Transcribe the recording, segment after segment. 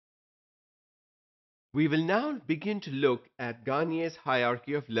We will now begin to look at Gagne's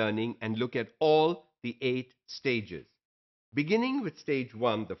hierarchy of learning and look at all the 8 stages. Beginning with stage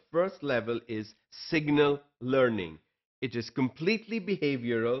 1, the first level is signal learning. It is completely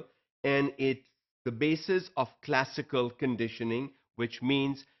behavioral and it's the basis of classical conditioning, which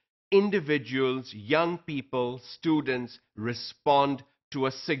means individuals, young people, students respond to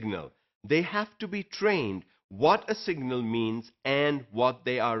a signal. They have to be trained what a signal means and what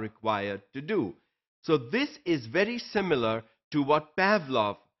they are required to do. So this is very similar to what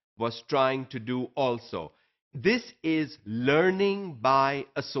Pavlov was trying to do also. This is learning by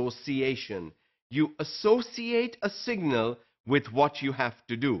association. You associate a signal with what you have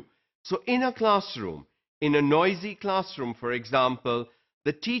to do. So in a classroom, in a noisy classroom, for example,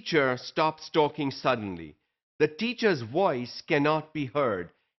 the teacher stops talking suddenly. The teacher's voice cannot be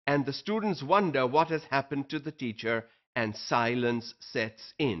heard, and the students wonder what has happened to the teacher, and silence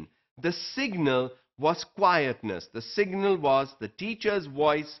sets in. The signal was quietness. The signal was the teacher's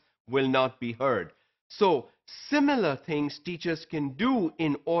voice will not be heard. So, similar things teachers can do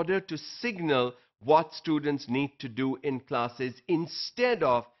in order to signal what students need to do in classes instead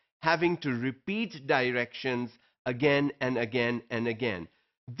of having to repeat directions again and again and again.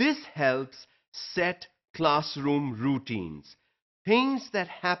 This helps set classroom routines. Things that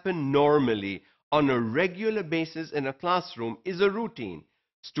happen normally on a regular basis in a classroom is a routine.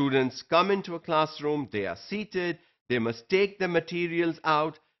 Students come into a classroom, they are seated, they must take the materials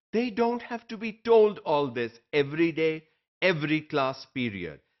out. They don't have to be told all this every day, every class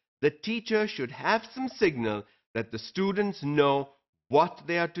period. The teacher should have some signal that the students know what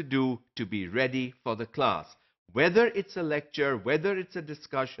they are to do to be ready for the class. Whether it's a lecture, whether it's a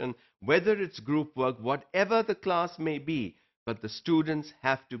discussion, whether it's group work, whatever the class may be, but the students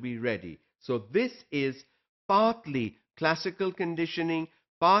have to be ready. So this is partly classical conditioning,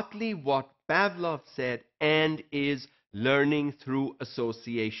 partly what Pavlov said, and is learning through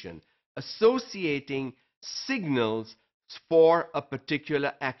association. Associating signals for a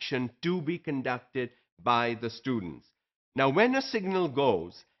particular action to be conducted by the students. Now, when a signal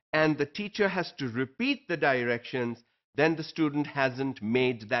goes and the teacher has to repeat the directions, then the student hasn't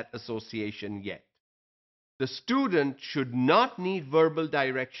made that association yet. The student should not need verbal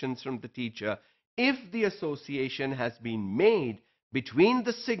directions from the teacher if the association has been made between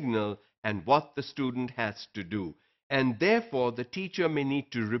the signal and what the student has to do. And therefore, the teacher may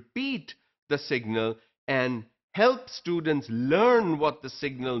need to repeat the signal and help students learn what the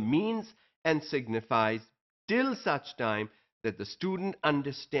signal means and signifies till such time that the student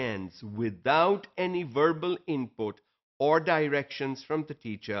understands without any verbal input or directions from the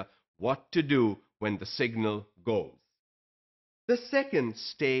teacher what to do when the signal goes. The second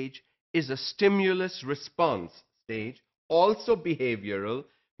stage is a stimulus response stage, also behavioral,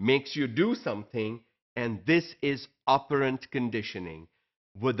 makes you do something, and this is operant conditioning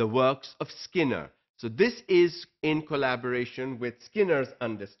with the works of Skinner. So this is in collaboration with Skinner's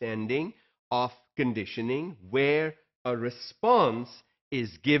understanding of conditioning, where a response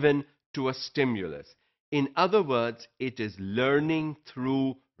is given to a stimulus. In other words, it is learning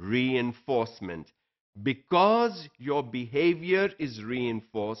through reinforcement. Because your behavior is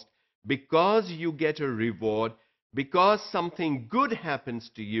reinforced, because you get a reward, because something good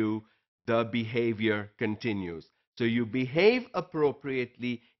happens to you, the behavior continues. So you behave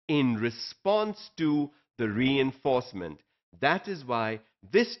appropriately in response to the reinforcement. That is why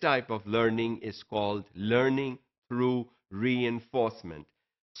this type of learning is called learning through reinforcement.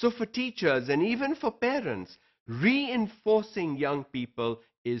 So for teachers and even for parents, reinforcing young people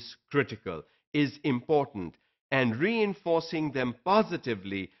is critical, is important, and reinforcing them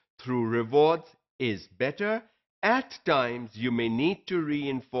positively through rewards is better. At times, you may need to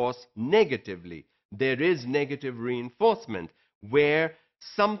reinforce negatively. There is negative reinforcement where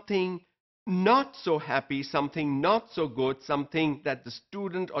something not so happy, something not so good, something that the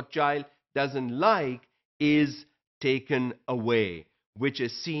student or child doesn't like is taken away, which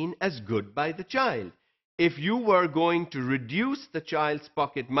is seen as good by the child. If you were going to reduce the child's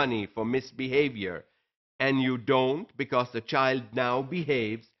pocket money for misbehavior and you don't because the child now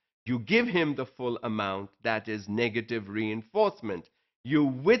behaves, you give him the full amount, that is negative reinforcement. You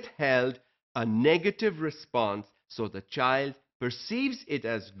withheld a negative response so the child perceives it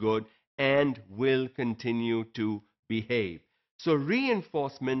as good and will continue to behave. So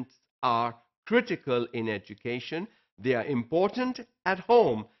reinforcements are critical in education. They are important at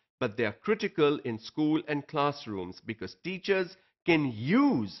home, but they are critical in school and classrooms because teachers can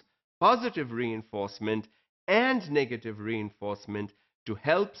use positive reinforcement and negative reinforcement to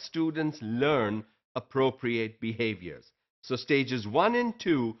help students learn appropriate behaviors. So stages 1 and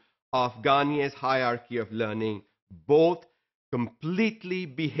 2 of Gagne's hierarchy of learning, both completely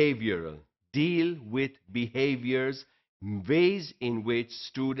behavioral, deal with behaviors, ways in which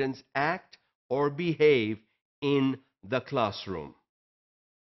students act or behave in the classroom.